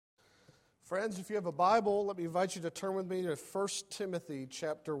Friends, if you have a Bible, let me invite you to turn with me to 1 Timothy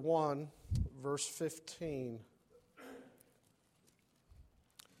chapter 1, verse 15.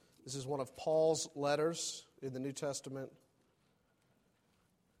 This is one of Paul's letters in the New Testament,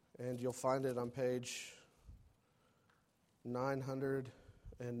 and you'll find it on page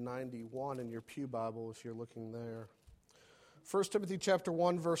 991 in your pew Bible if you're looking there. 1 Timothy chapter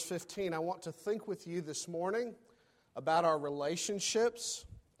 1, verse 15. I want to think with you this morning about our relationships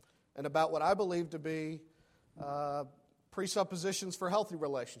and about what I believe to be presuppositions for healthy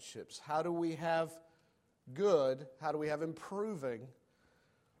relationships. How do we have improving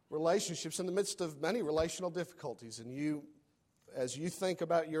relationships in the midst of many relational difficulties? And you, as you think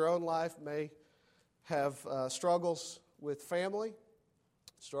about your own life, may have struggles with family,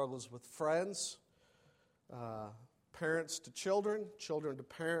 struggles with friends, parents to children, children to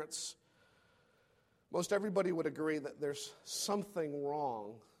parents. Most everybody would agree that there's something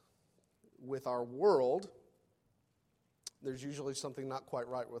wrong with our world. There's usually something not quite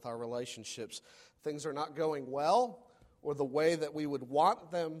right with our relationships. Things are not going well or the way that we would want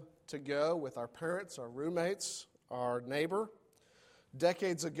them to go with our parents, our roommates, our neighbor.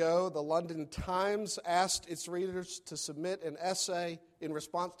 Decades ago, the London Times asked its readers to submit an essay in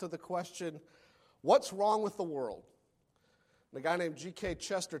response to the question, "What's wrong with the world?" And a guy named G.K.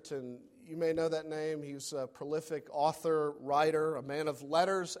 Chesterton, you may know that name. He was a prolific author, writer, a man of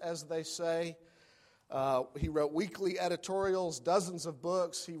letters, as they say. He wrote weekly editorials, dozens of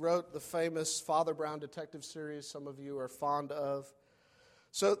books. He wrote the famous Father Brown detective series some of you are fond of.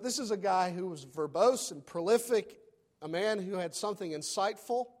 So this is a guy who was verbose and prolific, a man who had something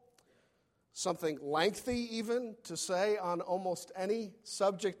insightful, something lengthy even to say on almost any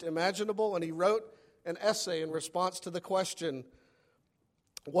subject imaginable. And he wrote an essay in response to the question,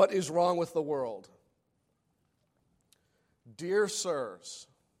 "What is wrong with the world?" Dear Sirs,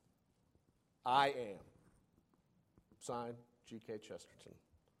 I am. Signed, G.K. Chesterton.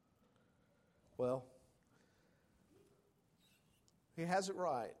 Well, he has it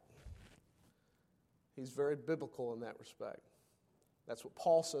right. He's very biblical in that respect. That's what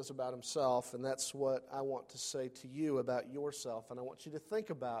Paul says about himself, and that's what I want to say to you about yourself. And I want you to think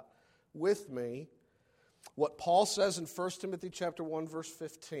about with me what Paul says in 1 Timothy chapter 1, verse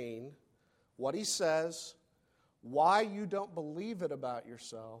 15, what he says, why you don't believe it about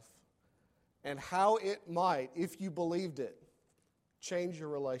yourself, and how it might, if you believed it, change your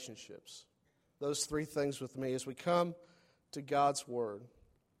relationships. Those three things with me as we come to God's Word.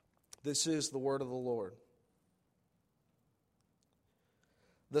 This is the Word of the Lord.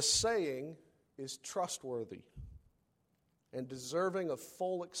 The saying is trustworthy and deserving of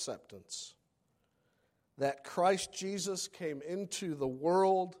full acceptance, that Christ Jesus came into the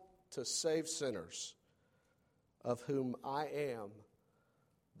world to save sinners, of whom I am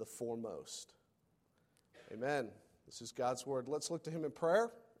the foremost. Amen. This is God's Word. Let's look to Him in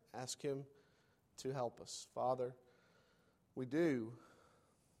prayer. Ask Him to help us. Father, we do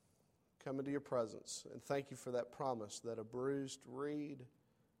come into your presence, and thank you for that promise that a bruised reed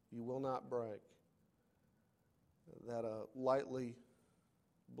you will not break, that a lightly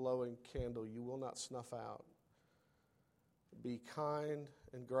blowing candle you will not snuff out. Be kind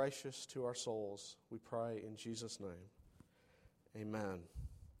and gracious to our souls, we pray in Jesus' name. Amen.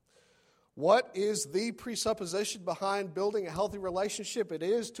 What is the presupposition behind building a healthy relationship? It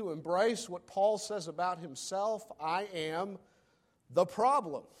is to embrace what Paul says about himself. I am the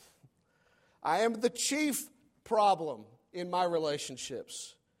problem. I am the chief problem in my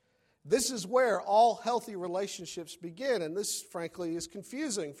relationships. This is where all healthy relationships begin, and this, frankly, is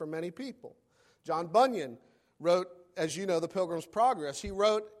confusing for many people. John Bunyan wrote, as you know, The Pilgrim's Progress. He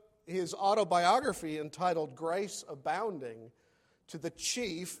wrote his autobiography entitled Grace Abounding to the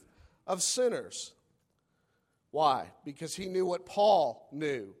chief of sinners. Why? Because he knew what Paul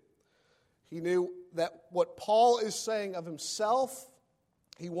knew. He knew that what Paul is saying of himself,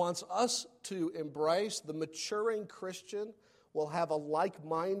 he wants us to embrace. The maturing Christian will have a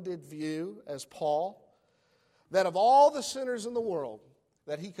like-minded view as Paul, that of all the sinners in the world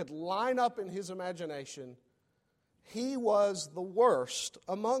that he could line up in his imagination, he was the worst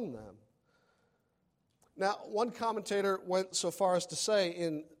among them. Now, one commentator went so far as to say,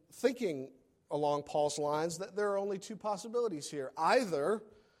 in thinking along Paul's lines, that there are only two possibilities here. Either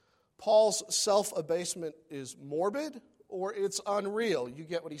Paul's self-abasement is morbid, or it's unreal. You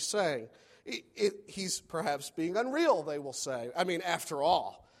get what he's saying. He's perhaps being unreal, they will say. I mean, after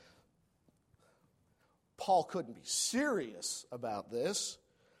all, Paul couldn't be serious about this.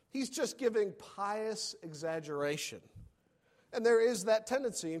 He's just giving pious exaggeration. And there is that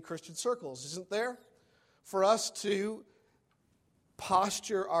tendency in Christian circles, isn't there? For us to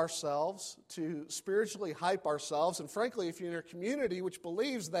posture ourselves, to spiritually hype ourselves. And frankly, if you're in a community which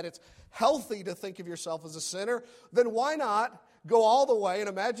believes that it's healthy to think of yourself as a sinner, then why not go all the way and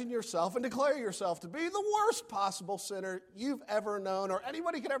imagine yourself and declare yourself to be the worst possible sinner you've ever known or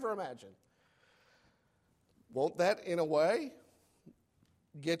anybody could ever imagine? Won't that, in a way,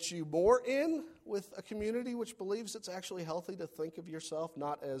 get you more in with a community which believes it's actually healthy to think of yourself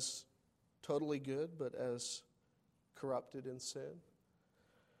not as totally good, but as corrupted in sin?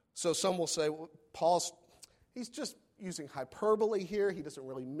 So some will say, well, he's just using hyperbole here. He doesn't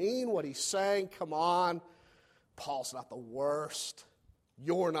really mean what he's saying. Come on. Paul's not the worst.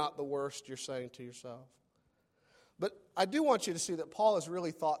 You're not the worst, you're saying to yourself. But I do want you to see that Paul has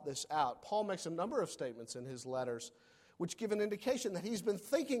really thought this out. Paul makes a number of statements in his letters which give an indication that he's been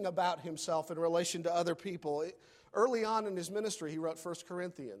thinking about himself in relation to other people. Early on in his ministry, he wrote 1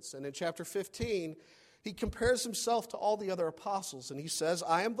 Corinthians. And in chapter 15, he compares himself to all the other apostles. And he says,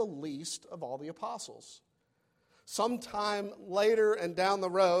 I am the least of all the apostles. Sometime later and down the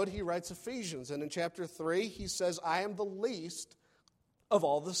road, he writes Ephesians. And in chapter 3, he says, I am the least of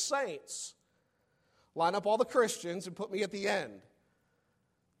all the saints. Line up all the Christians and put me at the end.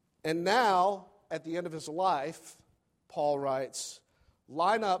 And now, at the end of his life, Paul writes,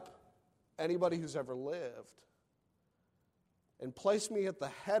 line up anybody who's ever lived and place me at the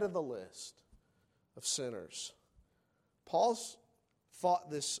head of the list of sinners. Paul's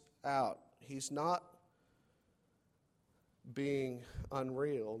thought this out. He's not being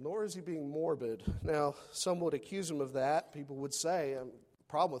unreal, nor is he being morbid. Now, some would accuse him of that. People would say, the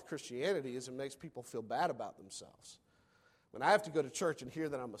problem with Christianity is it makes people feel bad about themselves. When I have to go to church and hear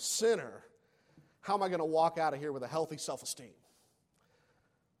that I'm a sinner, how am I going to walk out of here with a healthy self-esteem?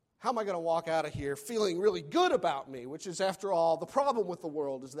 How am I going to walk out of here feeling really good about me, which is, after all, the problem with the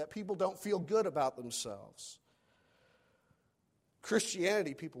world is that people don't feel good about themselves.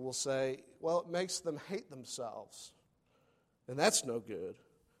 Christianity, people will say, well, it makes them hate themselves, and that's no good.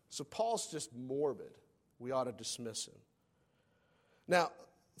 So Paul's just morbid. We ought to dismiss him. Now,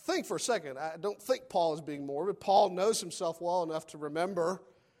 think for a second. I don't think Paul is being morbid. Paul knows himself well enough to remember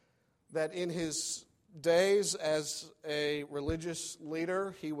that in his days as a religious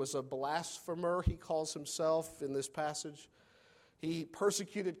leader, he was a blasphemer, he calls himself in this passage. He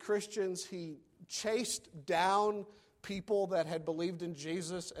persecuted Christians. He chased down people that had believed in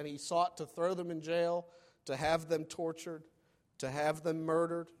Jesus, and he sought to throw them in jail, to have them tortured, to have them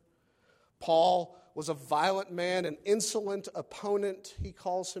murdered. Paul was a violent man, an insolent opponent, he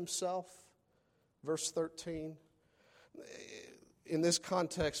calls himself. Verse 13. In this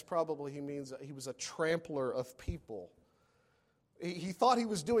context, probably he means that he was a trampler of people. He thought he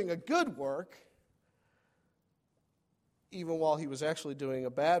was doing a good work, even while he was actually doing a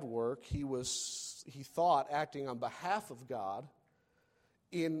bad work. He thought, acting on behalf of God,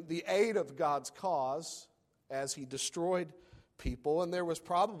 in the aid of God's cause, as he destroyed people. And there was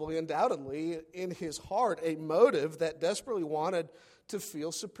probably, undoubtedly, in his heart, a motive that desperately wanted to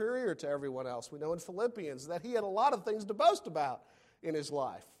feel superior to everyone else. We know in Philippians that he had a lot of things to boast about in his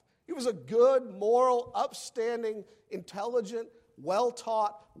life. He was a good, moral, upstanding, intelligent,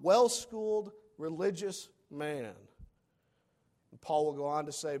 well-taught, well-schooled, religious man. And Paul will go on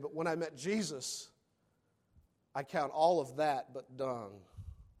to say, but when I met Jesus, I count all of that but dung.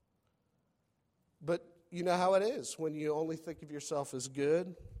 But you know how it is. When you only think of yourself as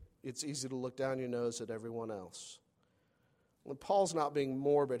good, it's easy to look down your nose at everyone else. When Paul's not being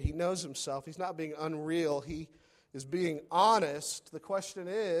morbid, he knows himself. He's not being unreal. He is being honest. The question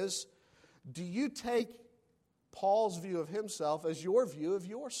is, do you take Paul's view of himself as your view of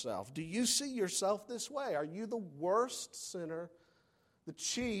yourself? Do you see yourself this way? Are you the worst sinner, the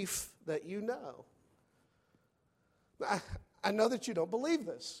chief that you know? I know that you don't believe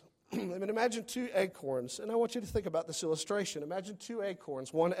this. I mean, imagine two acorns, and I want you to think about this illustration. Imagine two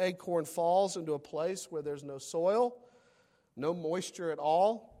acorns. One acorn falls into a place where there's no soil, no moisture at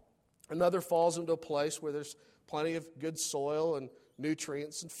all. Another falls into a place where there's plenty of good soil and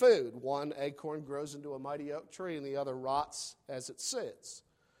nutrients and food. One acorn grows into a mighty oak tree, and the other rots as it sits.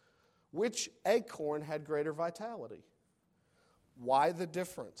 Which acorn had greater vitality? Why the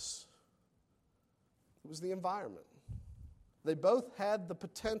difference? It was the environment. They both had the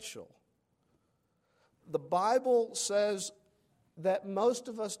potential. The Bible says that most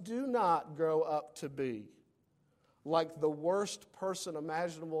of us do not grow up to be like the worst person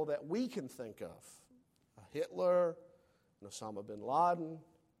imaginable that we can think of. A Hitler, an Osama bin Laden.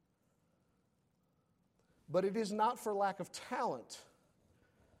 But it is not for lack of talent.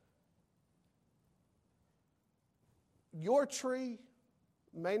 Your tree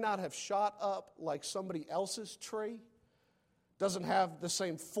may not have shot up like somebody else's tree. doesn't have the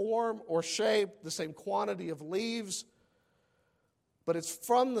same form or shape, the same quantity of leaves, but it's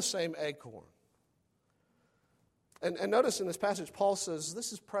from the same acorn. And notice in this passage, Paul says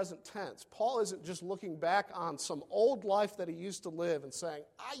this is present tense. Paul isn't just looking back on some old life that he used to live and saying,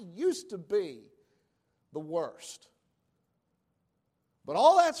 I used to be the worst. But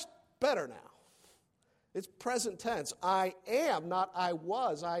all that's better now. It's present tense. I am, not I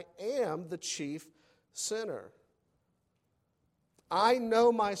was. I am the chief sinner. I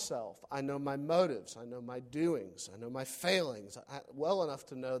know myself. I know my motives. I know my doings. I know my failings well enough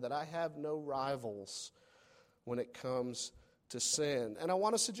to know that I have no rivals when it comes to sin. And I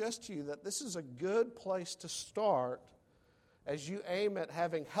want to suggest to you that this is a good place to start as you aim at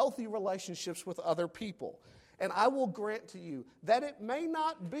having healthy relationships with other people. And I will grant to you that it may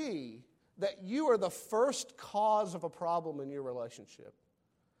not be that you are the first cause of a problem in your relationship.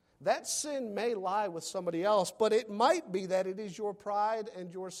 That sin may lie with somebody else, but it might be that it is your pride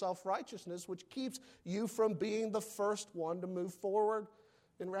and your self-righteousness which keeps you from being the first one to move forward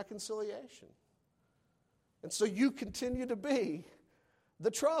in reconciliation. And so you continue to be the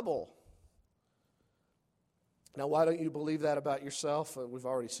trouble. Now, why don't you believe that about yourself? We've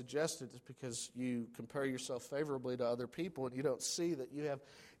already suggested it's because you compare yourself favorably to other people and you don't see that you have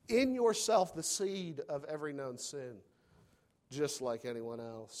in yourself the seed of every known sin, just like anyone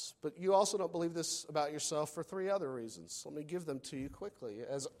else. But you also don't believe this about yourself for three other reasons. Let me give them to you quickly.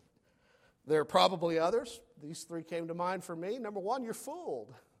 As there are probably others. These three came to mind for me. Number one, you're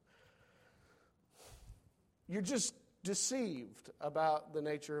fooled. You're just deceived about the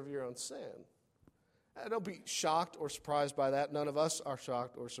nature of your own sin. Don't be shocked or surprised by that. None of us are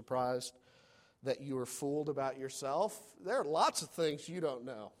shocked or surprised that you are fooled about yourself. There are lots of things you don't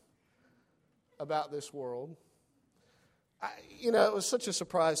know about this world. It was such a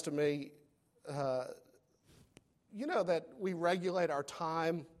surprise to me, that we regulate our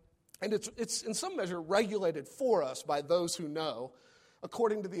time, and it's in some measure regulated for us by those who know,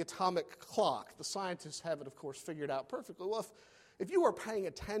 according to the atomic clock. The scientists have it, of course, figured out perfectly. Well, if you were paying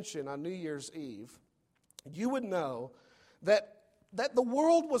attention on New Year's Eve, you would know that the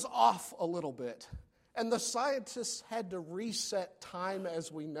world was off a little bit, and the scientists had to reset time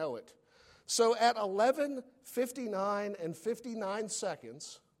as we know it. So at 11:59 and 59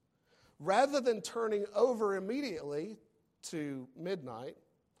 seconds, rather than turning over immediately to midnight,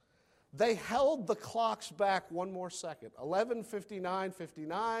 they held the clocks back one more second. 11:59,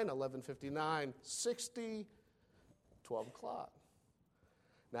 59, 11:59, 60, 12 o'clock.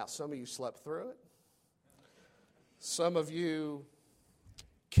 Now, some of you slept through it. Some of you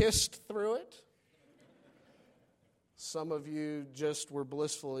kissed through it. Some of you just were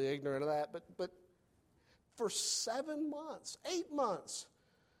blissfully ignorant of that. But for 7 months, 8 months,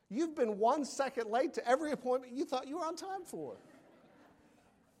 you've been 1 second late to every appointment you thought you were on time for.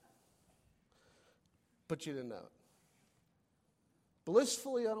 But you didn't know it.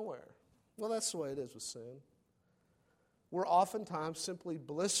 Blissfully unaware. Well, that's the way it is with sin. We're oftentimes simply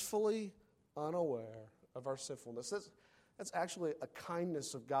blissfully unaware of our sinfulness. That's actually a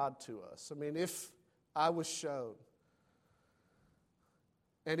kindness of God to us. I mean, if I was shown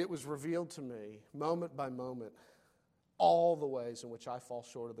and it was revealed to me moment by moment all the ways in which I fall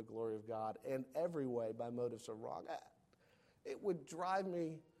short of the glory of God, and every way by motives are wrong, it would drive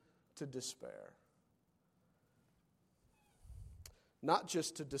me to despair. Not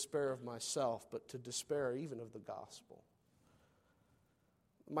just to despair of myself, but to despair even of the gospel.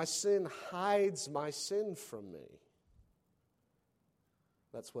 My sin hides my sin from me.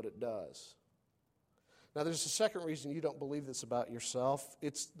 That's what it does. Now, there's a second reason you don't believe this about yourself.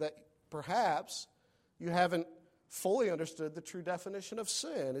 It's that perhaps you haven't fully understood the true definition of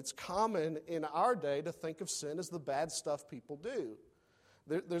sin. It's common in our day to think of sin as the bad stuff people do.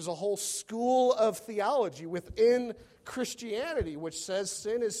 There's a whole school of theology within Christianity which says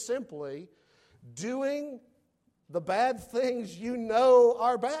sin is simply doing the bad things you know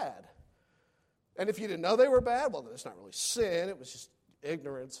are bad. And if you didn't know they were bad, well, then it's not really sin. It was just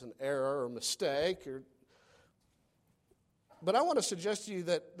ignorance and error or mistake. But I want to suggest to you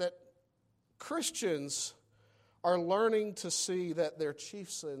that Christians are learning to see that their chief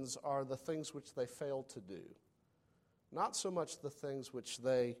sins are the things which they fail to do, not so much the things which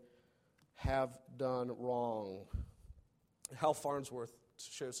they have done wrong. Hal Farnsworth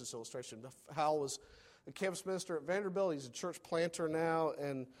shows this illustration. Hal was a campus minister at Vanderbilt. He's a church planter now,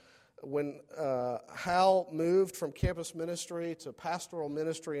 and when Hal moved from campus ministry to pastoral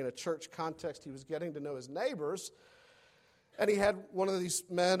ministry in a church context, he was getting to know his neighbors. And he had one of these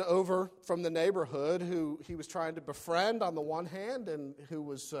men over from the neighborhood who he was trying to befriend on the one hand, and who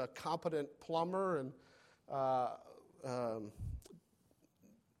was a competent plumber and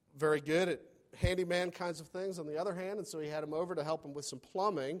very good at handyman kinds of things on the other hand, and so he had him over to help him with some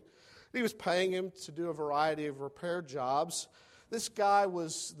plumbing. He was paying him to do a variety of repair jobs. This guy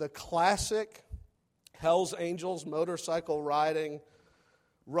was the classic Hell's Angels motorcycle riding,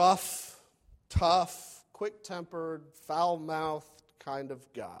 rough, tough, quick-tempered, foul-mouthed kind of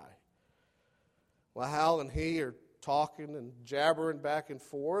guy. Well, Hal and he are talking and jabbering back and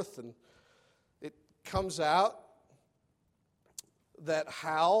forth, and it comes out that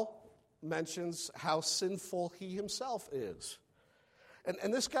Hal mentions how sinful he himself is.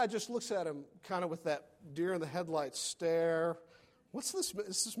 And this guy just looks at him kind of with that deer in the headlights stare. What's this?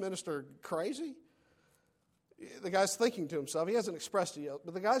 Is this minister crazy? The guy's thinking to himself, he hasn't expressed it yet,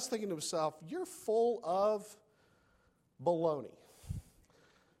 but the guy's thinking to himself, you're full of baloney.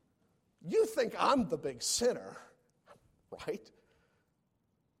 You think I'm the big sinner, right?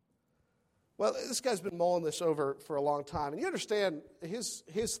 Well, this guy's been mulling this over for a long time, and you understand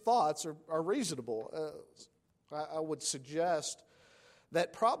his thoughts are reasonable. I would suggest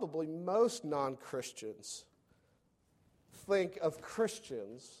that probably most non-Christians think of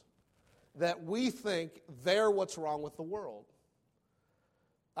Christians that we think they're what's wrong with the world.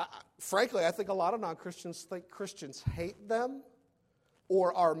 Frankly, I think a lot of non-Christians think Christians hate them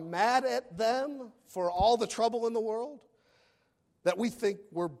or are mad at them for all the trouble in the world, that we think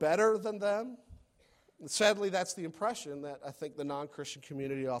we're better than them. And sadly, that's the impression that I think the non-Christian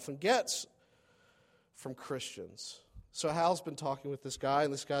community often gets from Christians. So Hal's been talking with this guy,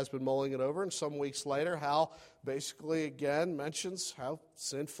 and this guy's been mulling it over, and some weeks later, Hal basically again mentions how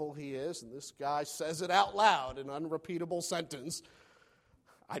sinful he is, and this guy says it out loud in an unrepeatable sentence,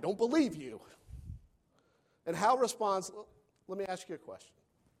 I don't believe you. And Hal responds, let me ask you a question.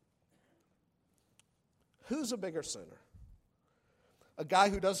 Who's a bigger sinner? A guy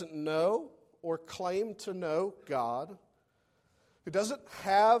who doesn't know or claim to know God, who doesn't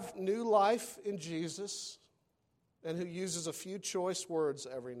have new life in Jesus, and who uses a few choice words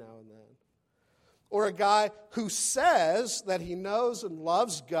every now and then. Or a guy who says that he knows and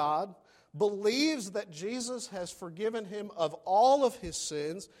loves God, believes that Jesus has forgiven him of all of his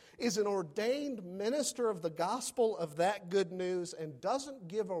sins, is an ordained minister of the gospel of that good news, and doesn't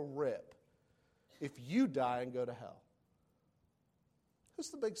give a rip if you die and go to hell.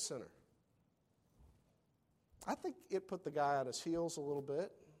 Who's the big sinner? I think it put the guy on his heels a little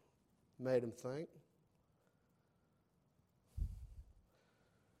bit, made him think.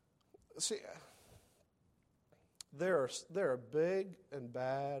 See, there are big and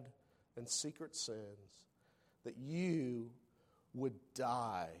bad and secret sins that you would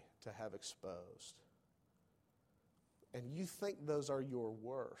die to have exposed. And you think those are your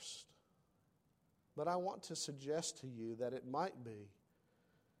worst. But I want to suggest to you that it might be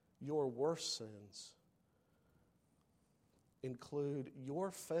your worst sins include your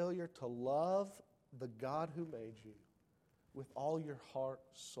failure to love the God who made you with all your heart,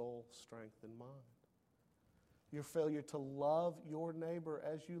 soul, strength, and mind. Your failure to love your neighbor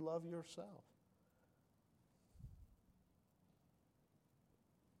as you love yourself.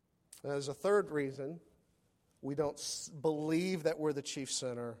 As a third reason, we don't believe that we're the chief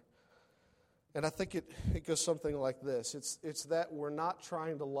sinner. And I think it goes something like this. It's that we're not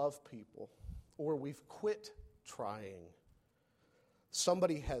trying to love people, or we've quit trying.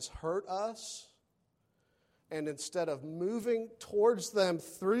 Somebody has hurt us, and instead of moving towards them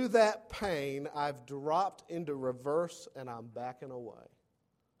through that pain, I've dropped into reverse and I'm backing away.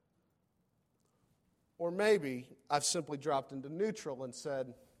 Or maybe I've simply dropped into neutral and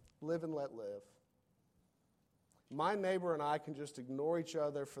said, live and let live. My neighbor and I can just ignore each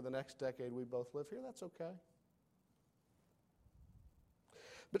other for the next decade we both live here. That's okay.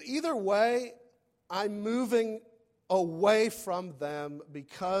 But either way, I'm moving away from them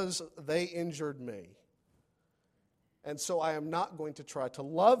because they injured me. And so I am not going to try to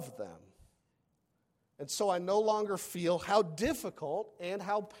love them. And so I no longer feel how difficult and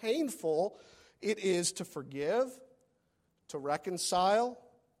how painful it is to forgive, to reconcile,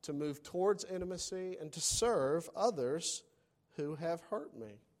 to move towards intimacy, and to serve others who have hurt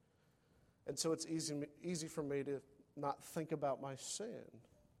me. And so it's easy for me to not think about my sin.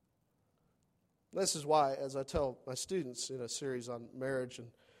 This is why, as I tell my students in a series on marriage and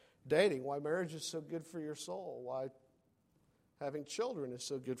dating, why marriage is so good for your soul, why having children is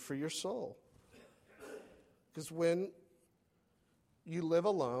so good for your soul. Because when you live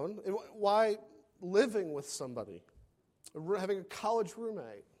alone, and why living with somebody, having a college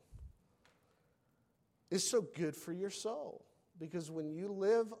roommate, is so good for your soul. Because when you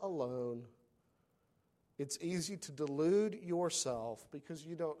live alone, it's easy to delude yourself because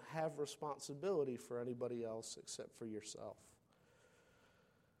you don't have responsibility for anybody else except for yourself.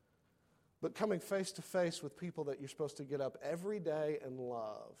 But coming face to face with people that you're supposed to get up every day and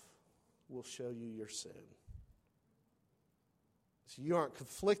love will show you your sin. So you aren't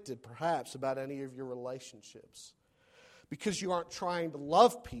conflicted, perhaps, about any of your relationships because you aren't trying to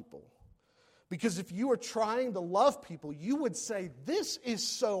love people. Because if you were trying to love people, you would say, this is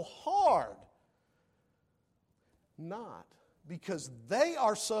so hard. Not because they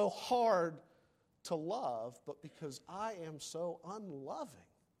are so hard to love, but because I am so unloving.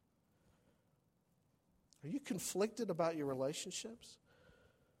 Are you conflicted about your relationships?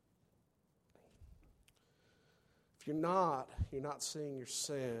 If you're not seeing your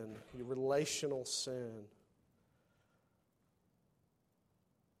sin, your relational sin.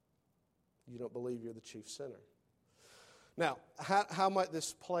 You don't believe you're the chief sinner. Now, how might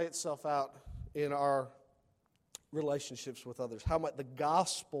this play itself out in our relationships with others? How might the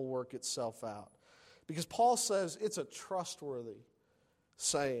gospel work itself out? Because Paul says it's a trustworthy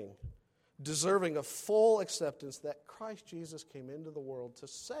saying, deserving of full acceptance, that Christ Jesus came into the world to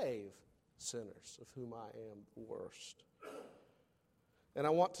save sinners, of whom I am the worst. And I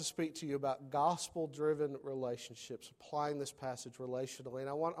want to speak to you about gospel-driven relationships, applying this passage relationally. And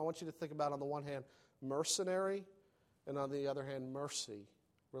I want you to think about, on the one hand, mercenary, and on the other hand, mercy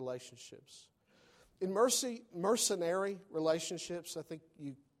relationships. In mercenary relationships, I think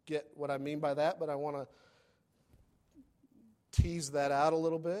you get what I mean by that, but I want to tease that out a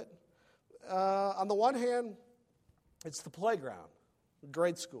little bit. On the one hand, it's the playground,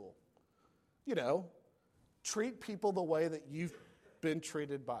 grade school. You know, treat people the way that you've been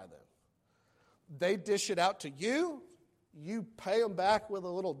treated by them. They dish it out to you, you pay them back with a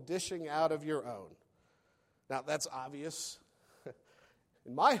little dishing out of your own. Now, that's obvious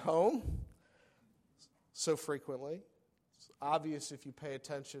in my home so frequently. It's obvious if you pay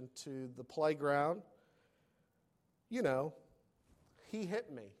attention to the playground. You know, he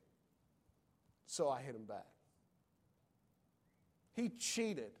hit me, so I hit him back. He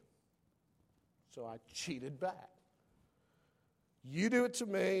cheated, so I cheated back. You do it to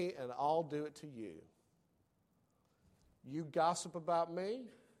me, and I'll do it to you. You gossip about me,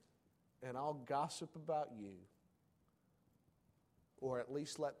 and I'll gossip about you. Or at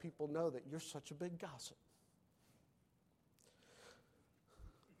least let people know that you're such a big gossip.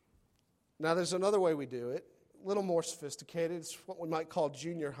 Now, there's another way we do it, a little more sophisticated. It's what we might call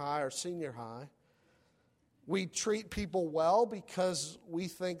junior high or senior high. We treat people well because we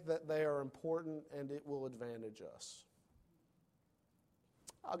think that they are important and it will advantage us.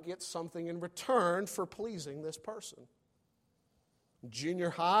 I'll get something in return for pleasing this person. Junior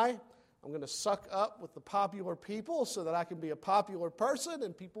high, I'm going to suck up with the popular people so that I can be a popular person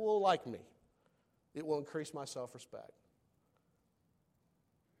and people will like me. It will increase my self-respect.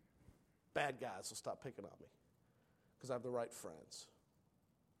 Bad guys will stop picking on me because I have the right friends.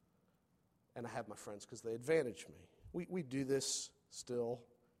 And I have my friends because they advantage me. We do this still.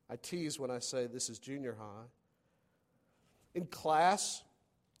 I tease when I say this is junior high. In class,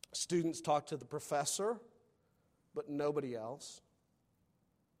 students talk to the professor, but nobody else.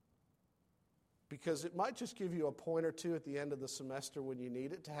 Because it might just give you a point or two at the end of the semester when you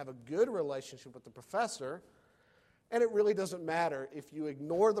need it to have a good relationship with the professor. And it really doesn't matter if you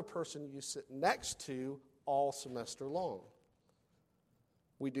ignore the person you sit next to all semester long.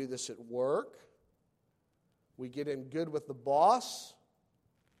 We do this at work. We get in good with the boss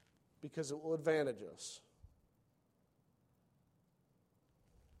because it will advantage us.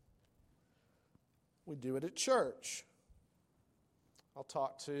 We do it at church. I'll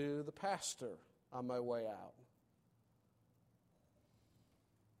talk to the pastor on my way out.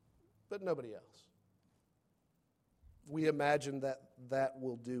 But nobody else. We imagine that that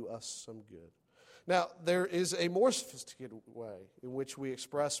will do us some good. Now, there is a more sophisticated way in which we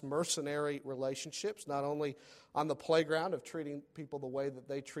express mercenary relationships, not only on the playground of treating people the way that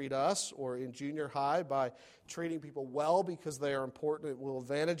they treat us, or in junior high by treating people well because they are important and will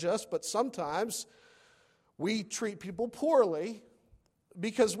advantage us, but sometimes we treat people poorly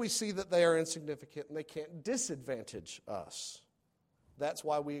because we see that they are insignificant and they can't disadvantage us. That's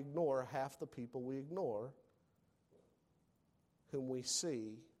why we ignore half the people we ignore whom we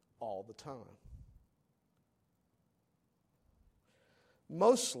see all the time.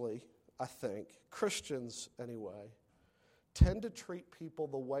 Mostly, I think, Christians anyway, tend to treat people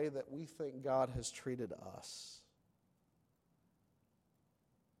the way that we think God has treated us.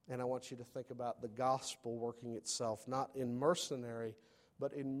 And I want you to think about the gospel working itself, not in mercenary,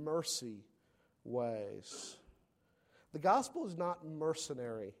 but in mercy ways. The gospel is not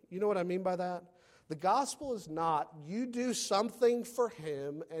mercenary. You know what I mean by that? The gospel is not, you do something for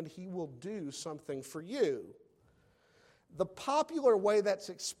him and he will do something for you. the popular way that's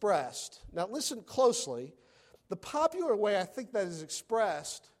expressed, now listen closely, the popular way I think that is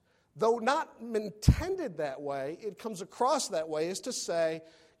expressed, though not intended that way, it comes across that way, is to say,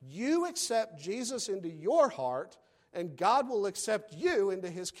 you accept Jesus into your heart, and God will accept you into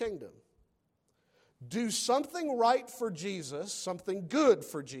his kingdom. Do something right for Jesus, something good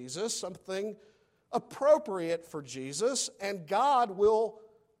for Jesus, something appropriate for Jesus, and God will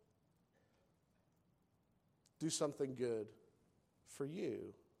do something good for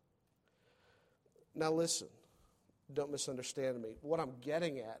you. Now listen, don't misunderstand me. What I'm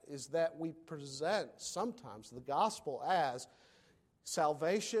getting at is that we present sometimes the gospel as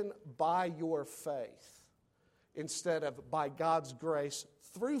salvation by your faith instead of by God's grace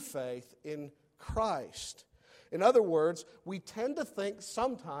through faith in Christ. In other words, we tend to think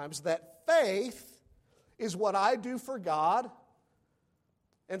sometimes that faith is what I do for God,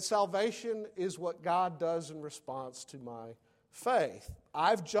 and salvation is what God does in response to my faith.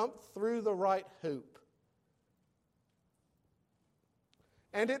 I've jumped through the right hoop,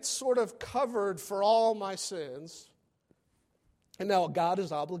 and it's sort of covered for all my sins, and now God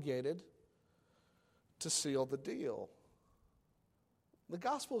is obligated to seal the deal. The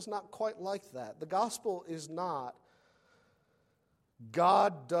gospel is not quite like that. The gospel is not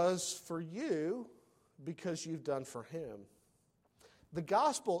God does for you because you've done for him. The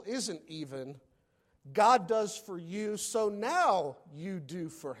gospel isn't even God does for you, so now you do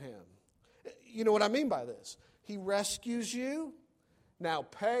for him. You know what I mean by this? He rescues you, now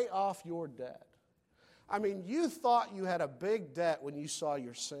pay off your debt. I mean, you thought you had a big debt when you saw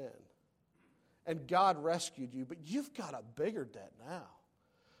your sin, and God rescued you, but you've got a bigger debt now.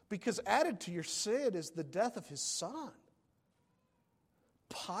 Because added to your sin is the death of his son.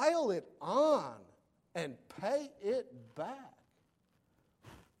 Pile it on and pay it back.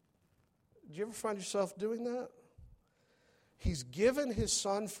 Do you ever find yourself doing that? He's given his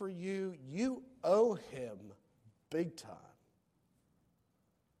son for you. You owe him big time.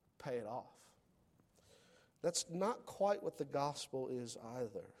 Pay it off. That's not quite what the gospel is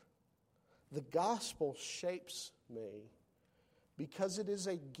either. The gospel shapes me because it is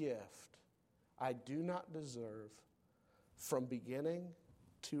a gift I do not deserve from beginning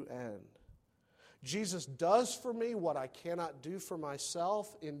to end. Jesus does for me what I cannot do for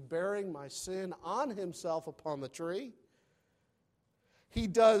myself in bearing my sin on himself upon the tree. He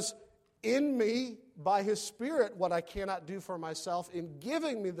does in me by his Spirit what I cannot do for myself in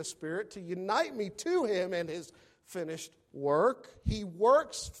giving me the Spirit to unite me to him and his finished work. He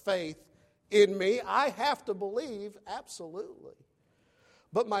works faith in me. I have to believe, absolutely.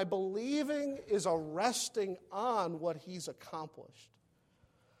 But my believing is a resting on what he's accomplished,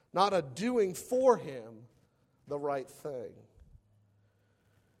 not a doing for him the right thing.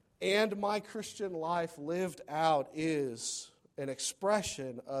 And my Christian life lived out is an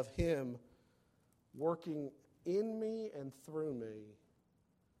expression of him working in me and through me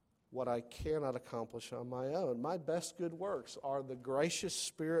what I cannot accomplish on my own. My best good works are the gracious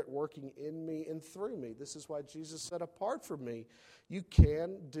Spirit working in me and through me. This is why Jesus said, apart from me, you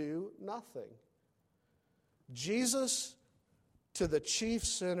can do nothing. Jesus, to the chief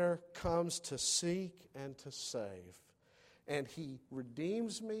sinner, comes to seek and to save. And he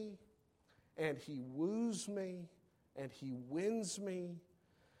redeems me, and he woos me, and he wins me,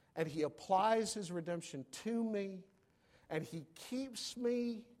 and he applies his redemption to me, and he keeps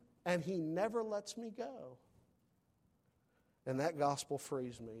me, and he never lets me go. And that gospel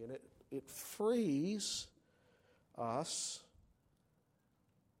frees me, and it frees us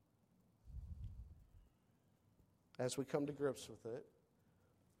as we come to grips with it,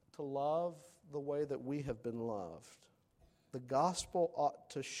 to love the way that we have been loved. The gospel ought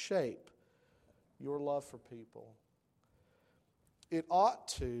to shape your love for people. It ought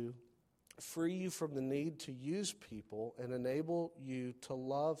to free you from the need to use people and enable you to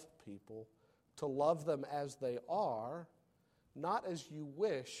love people, to love them as they are, not as you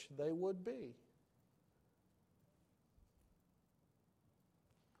wish they would be.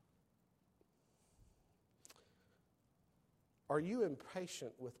 Are you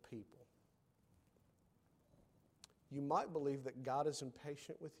impatient with people? You might believe that God is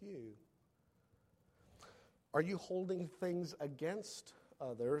impatient with you. Are you holding things against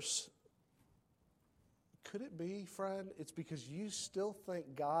others? Could it be, friend, it's because you still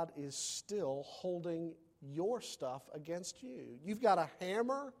think God is still holding your stuff against you? You've got a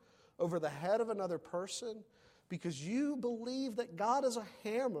hammer over the head of another person because you believe that God is a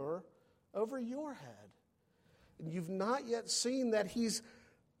hammer over your head. And you've not yet seen that he's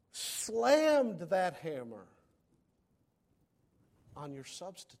slammed that hammer on your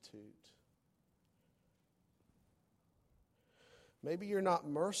substitute. Maybe you're not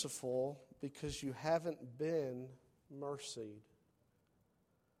merciful because you haven't been mercied.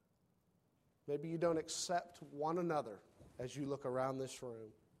 Maybe you don't accept one another as you look around this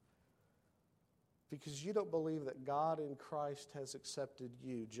room because you don't believe that God in Christ has accepted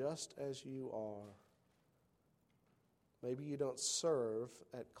you just as you are. Maybe you don't serve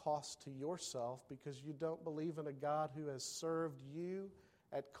at cost to yourself because you don't believe in a God who has served you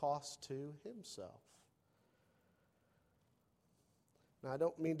at cost to himself. Now, I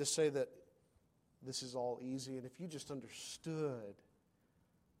don't mean to say that this is all easy, and if you just understood,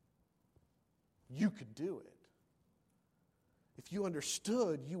 you could do it. If you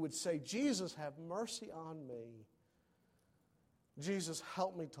understood, you would say, Jesus, have mercy on me. Jesus,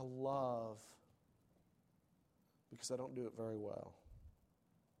 help me to love, because I don't do it very well.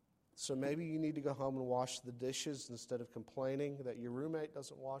 So maybe you need to go home and wash the dishes instead of complaining that your roommate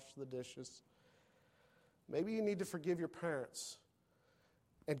doesn't wash the dishes. Maybe you need to forgive your parents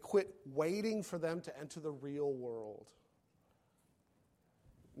and quit waiting for them to enter the real world.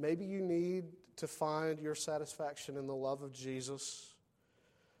 Maybe you need to find your satisfaction in the love of Jesus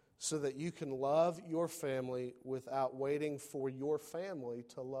so that you can love your family without waiting for your family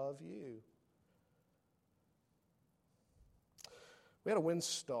to love you. We had a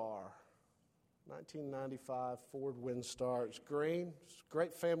Windstar, 1995 Ford Windstar. It's green. It's a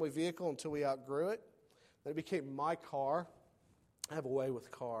great family vehicle until we outgrew it. Then it became my car. I have a way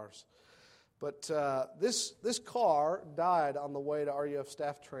with cars. But this car died on the way to RUF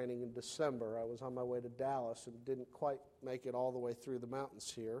staff training in December. I was on my way to Dallas and didn't quite make it all the way through the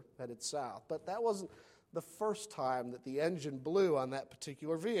mountains here, headed south. But that wasn't the first time that the engine blew on that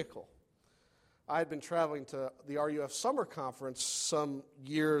particular vehicle. I had been traveling to the RUF summer conference some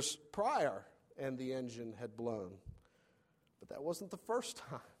years prior, and the engine had blown. But that wasn't the first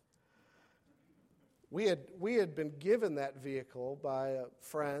time. We had been given that vehicle by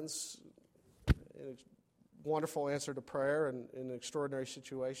friends in a wonderful answer to prayer and in an extraordinary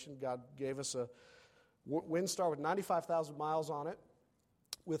situation. God gave us a Windstar with 95,000 miles on it,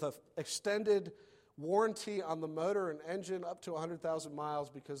 with an extended warranty on the motor and engine up to 100,000 miles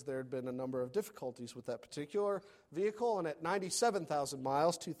because there had been a number of difficulties with that particular vehicle. And at 97,000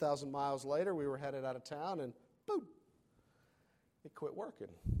 miles, 2,000 miles later, we were headed out of town and boom, it quit working.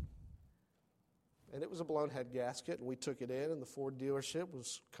 And it was a blown head gasket, and we took it in, and the Ford dealership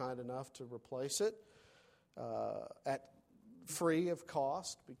was kind enough to replace it at free of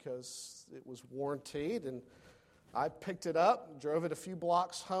cost because it was warranted. And I picked it up, drove it a few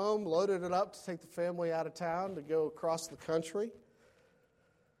blocks home, loaded it up to take the family out of town to go across the country.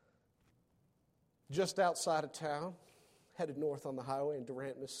 Just outside of town, headed north on the highway in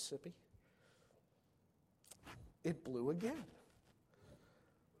Durant, Mississippi, it blew again.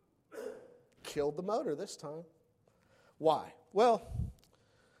 Killed the motor this time. Why? Well,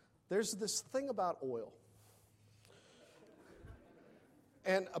 there's this thing about oil.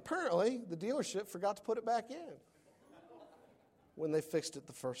 And apparently, the dealership forgot to put it back in when they fixed it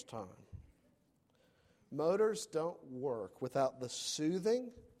the first time. Motors don't work without the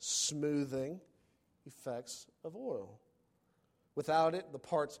soothing, smoothing effects of oil. Without it, the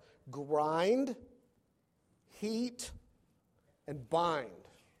parts grind, heat, and bind.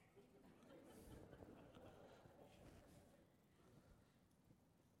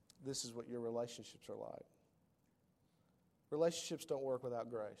 This is what your relationships are like. Relationships don't work without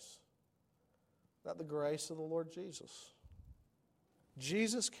grace. Without the grace of the Lord Jesus.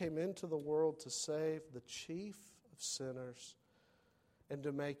 Jesus came into the world to save the chief of sinners and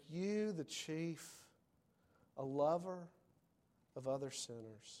to make you, the chief, a lover of other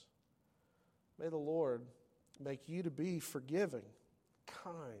sinners. May the Lord make you to be forgiving,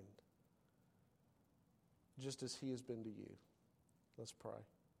 kind, just as He has been to you. Let's pray.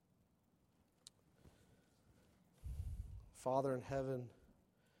 Father in heaven,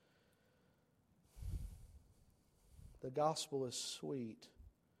 the gospel is sweet.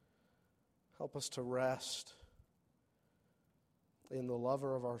 Help us to rest in the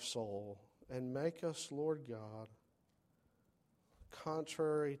lover of our soul and make us, Lord God,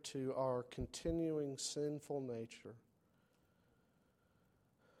 contrary to our continuing sinful nature,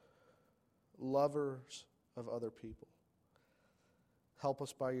 lovers of other people. Help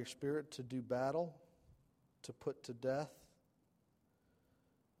us by your Spirit to do battle, to put to death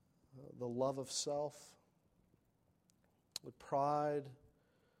the love of self, the pride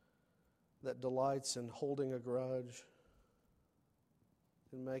that delights in holding a grudge,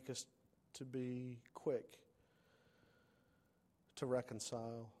 and make us to be quick to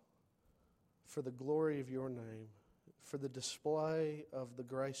reconcile for the glory of your name, for the display of the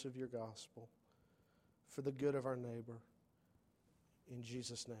grace of your gospel, for the good of our neighbor. In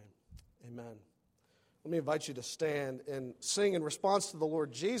Jesus' name, amen. Let me invite you to stand and sing in response to the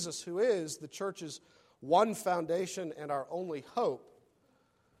Lord Jesus, who is the church's one foundation and our only hope.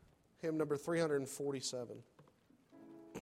 Hymn number 347.